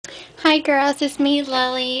Hi girls, it's me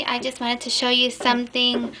Lily. I just wanted to show you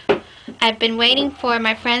something I've been waiting for.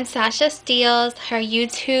 My friend Sasha Steele, her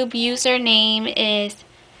YouTube username is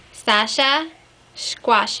Sasha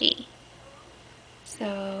Squashy.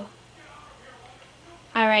 So,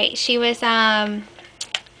 alright, she was,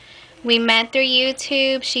 we met through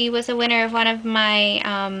YouTube. She was a winner of one of my,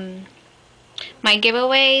 my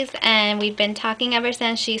giveaways, and we've been talking ever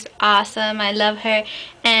since. She's awesome. I love her,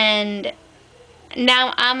 and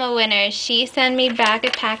now I'm a winner. She sent me back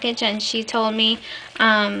a package, and she told me,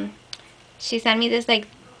 she sent me this like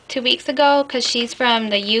 2 weeks ago because she's from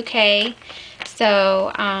the UK.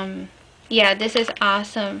 So, yeah, this is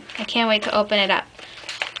awesome. I can't wait to open it up.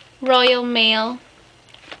 Royal Mail.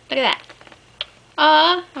 Look at that.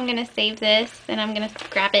 Oh, I'm going to save this and I'm going to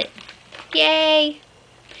grab it. Yay!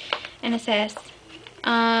 And it says,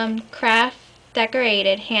 craft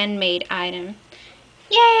decorated handmade item.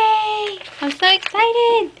 Yay! I'm so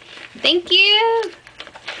excited! Thank you!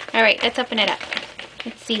 Alright, let's open it up.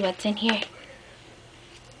 Let's see what's in here.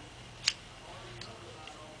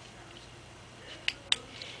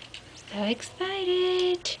 So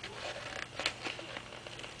excited!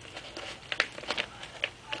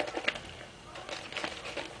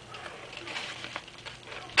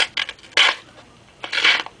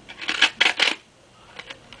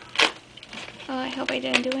 Oh, I hope I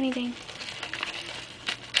didn't do anything.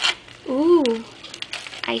 Ooh,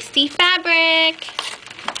 I see fabric.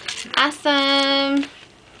 Awesome.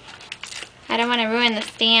 I don't want to ruin the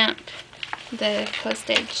stamp, the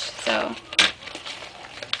postage, so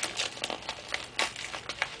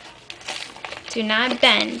do not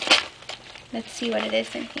bend. Let's see what it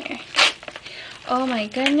is in here. Oh my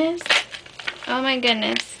goodness. Oh my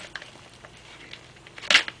goodness.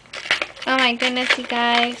 Oh my goodness, you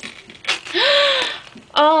guys.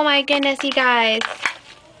 Oh my goodness, you guys.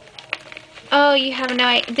 Oh, you have no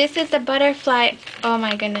idea. This is the butterfly. Oh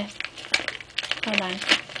my goodness. Hold on.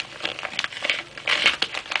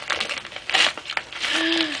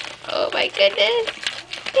 Oh my goodness.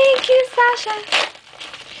 Thank you,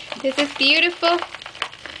 Sasha. This is beautiful.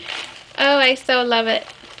 Oh, I so love it.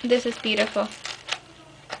 This is beautiful.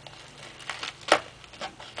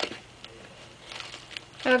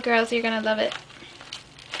 Oh, girls, you're gonna love it.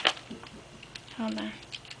 Hold on.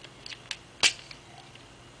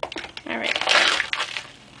 Alright.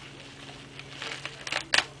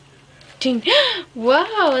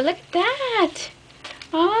 Whoa, look at that.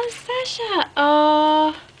 Oh, Sasha.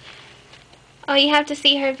 Oh. Oh, you have to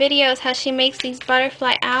see her videos, how she makes these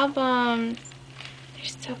butterfly albums. They're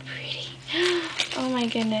so pretty. Oh my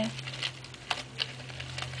goodness.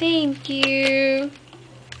 Thank you.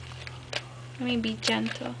 Let me be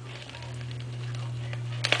gentle.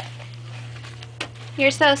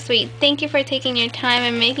 You're so sweet. Thank you for taking your time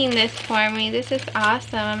and making this for me. This is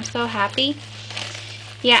awesome. I'm so happy.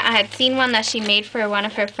 Yeah, I had seen one that she made for one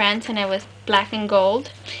of her friends, and it was black and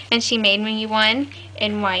gold. And she made me one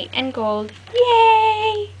in white and gold.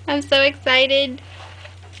 Yay! I'm so excited.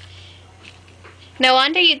 No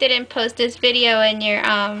wonder you didn't post this video in your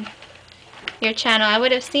channel. I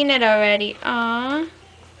would have seen it already. Aw,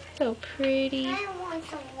 so pretty. I want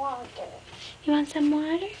some water. You want some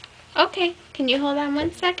water? Okay, can you hold on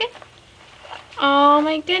 1 second? Oh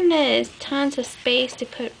my goodness, tons of space to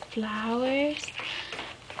put flowers.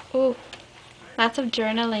 Ooh, lots of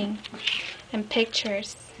journaling and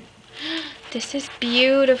pictures. This is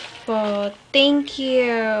beautiful. Thank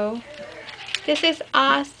you. This is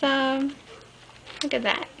awesome. Look at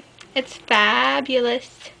that. It's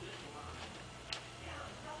fabulous.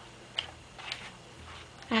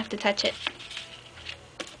 I have to touch it.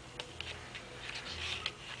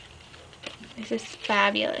 This is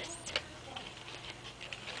fabulous.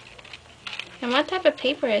 And what type of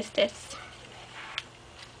paper is this?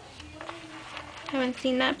 I haven't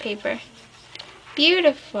seen that paper.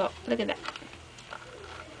 Beautiful. Look at that.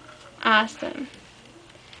 Awesome.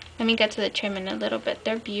 Let me get to the trim in a little bit.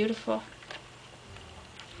 They're beautiful.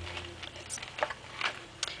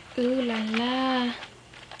 Ooh la la.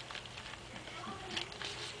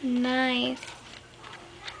 Nice.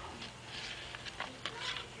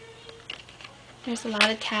 There's a lot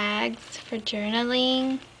of tags for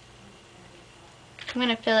journaling. I'm going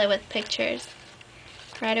to fill it with pictures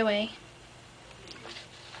right away.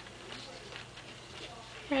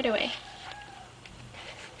 Right away.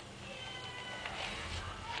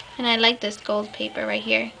 And I like this gold paper right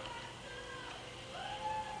here.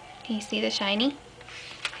 Can you see the shiny?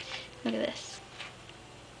 Look at this.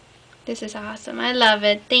 This is awesome. I love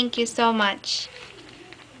it. Thank you so much.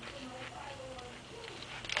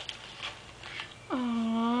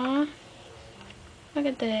 Aww. Look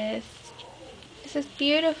at this. This is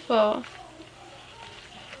beautiful.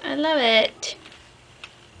 I love it.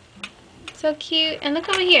 So cute. And look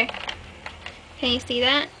over here. Can you see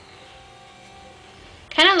that?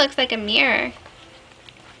 Kind of looks like a mirror.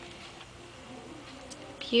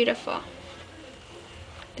 Beautiful.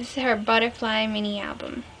 This is her butterfly mini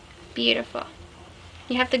album. Beautiful.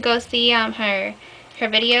 You have to go see her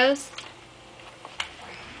videos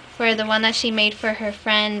for the one that she made for her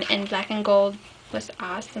friend in black and gold. Was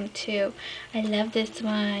awesome too. I love this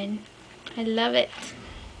one. I love it.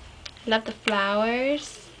 I love the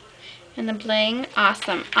flowers and the bling.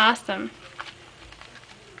 Awesome, awesome.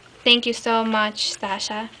 Thank you so much,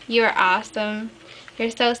 Sasha. You're awesome.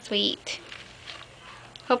 You're so sweet.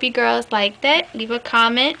 Hope you girls liked it. Leave a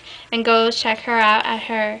comment and go check her out at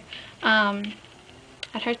her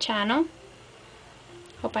channel.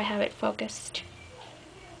 Hope I have it focused.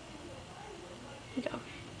 Here we go.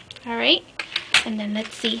 Alright. And then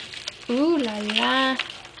let's see. Ooh la la.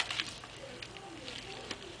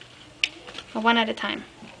 One at a time.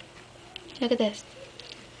 Look at this.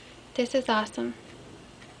 This is awesome.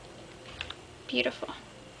 Beautiful.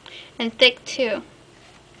 And thick too.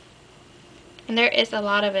 And there is a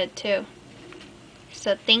lot of it too.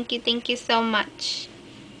 So thank you so much.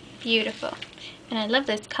 Beautiful. And I love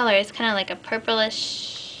this color. It's kind of like a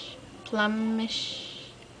purplish, plumish.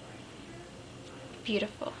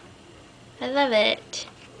 Beautiful. I love it.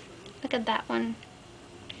 Look at that one.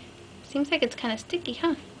 Seems like it's kind of sticky,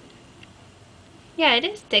 huh? Yeah, it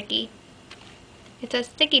is sticky. It's a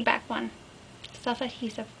sticky back one.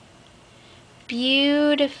 Self-adhesive.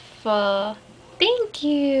 Beautiful. Thank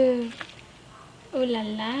you. Ooh la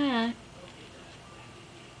la.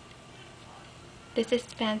 This is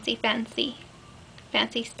fancy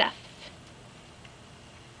stuff.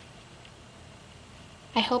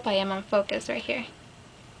 I hope I am on focus right here.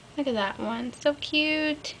 Look at that one. So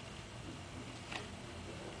cute.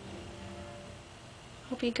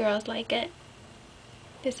 Hope you girls like it.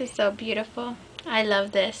 This is so beautiful. I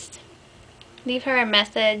love this. Leave her a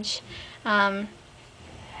message.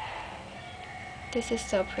 This is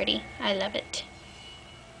so pretty. I love it.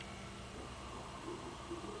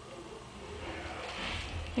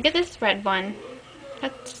 Look at this red one.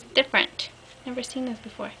 That's different. Never seen this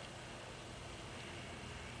before.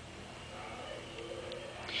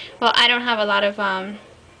 Well, I don't have a lot of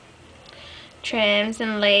trims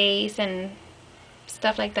and lace and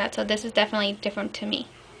stuff like that, so this is definitely different to me.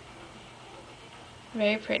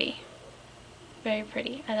 Very pretty. Very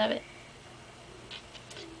pretty. I love it.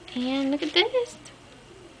 And look at this.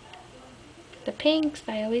 The pinks.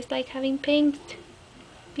 I always like having pinks.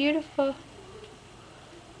 Beautiful.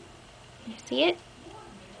 You see it?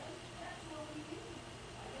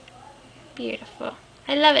 Beautiful.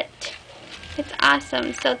 I love it. It's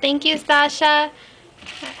awesome. So thank you, Sasha.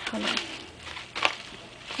 Hold on.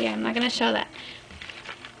 Yeah, I'm not going to show that.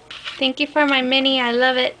 Thank you for my mini. I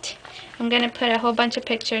love it. I'm going to put a whole bunch of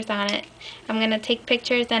pictures on it. I'm going to take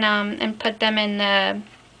pictures and put them in the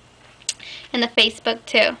Facebook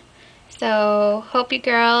too. So hope you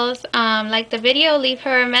girls like the video. Leave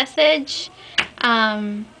her a message.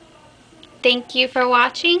 Thank you for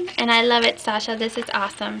watching, and I love it, Sasha. This is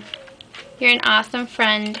awesome. You're an awesome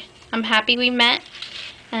friend. I'm happy we met,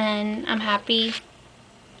 and I'm happy.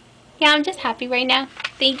 Yeah, I'm just happy right now.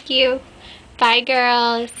 Thank you. Bye,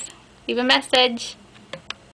 girls. Leave a message.